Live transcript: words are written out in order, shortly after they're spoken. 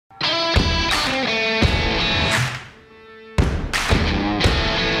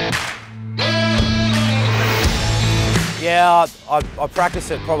Yeah, I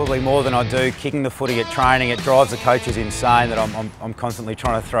practice it probably more than I do kicking the footy at training. It drives the coaches insane that I'm constantly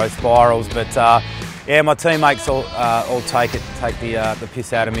trying to throw spirals. But yeah, my teammates all take the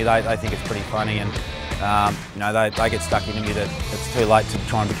piss out of me. They think it's pretty funny, and you know, they get stuck into me that it's too late to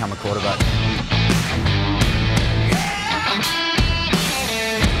try and become a quarterback.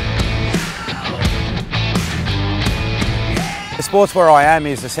 The sports where I am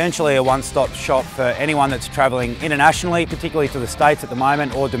is essentially a one-stop shop for anyone that's travelling internationally, particularly to the States at the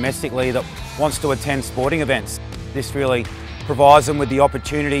moment, or domestically that wants to attend sporting events. This really provides them with the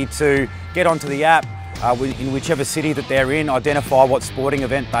opportunity to get onto the app in whichever city that they're in, identify what sporting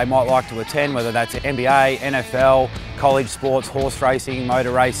event they might like to attend, whether that's NBA, NFL, college sports, horse racing,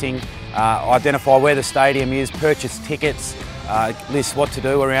 motor racing, identify where the stadium is, purchase tickets, list what to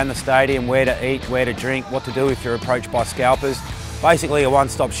do around the stadium, where to eat, where to drink, what to do if you're approached by scalpers. Basically a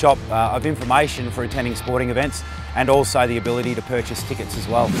one-stop shop of information for attending sporting events, and also the ability to purchase tickets as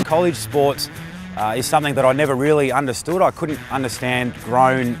well. College sports is something that I never really understood. I couldn't understand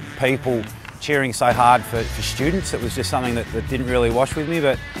grown people cheering so hard for students. It was just something that didn't really wash with me.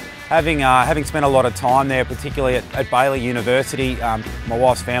 But having spent a lot of time there, particularly at Baylor University, my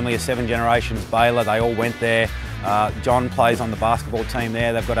wife's family is 7 generations Baylor. They all went there. John plays on the basketball team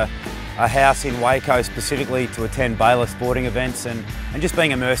there. They've got a house in Waco specifically to attend Baylor sporting events, and just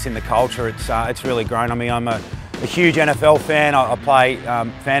being immersed in the culture, it's really grown on me. I'm a huge NFL fan. I play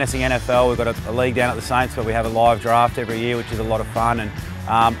fantasy NFL. We've got a league down at the Saints where we have a live draft every year, which is a lot of fun. And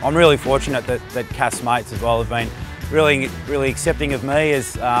I'm really fortunate that Cass mates as well have been really accepting of me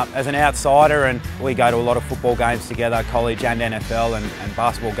as an outsider, and we go to a lot of football games together, college and NFL, and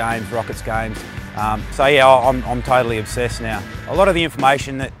basketball games, Rockets games. So yeah, I'm totally obsessed now. A lot of the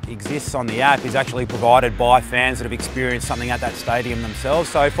information that exists on the app is actually provided by fans that have experienced something at that stadium themselves.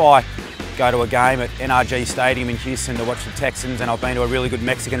 So if I go to a game at NRG Stadium in Houston to watch the Texans, and I've been to a really good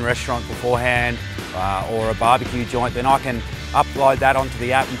Mexican restaurant beforehand, or a barbecue joint, then I can upload that onto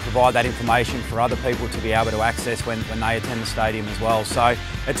the app and provide that information for other people to be able to access when they attend the stadium as well. So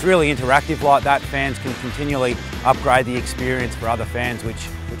it's really interactive like that. Fans can continually upgrade the experience for other fans, which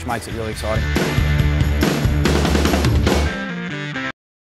makes it really exciting.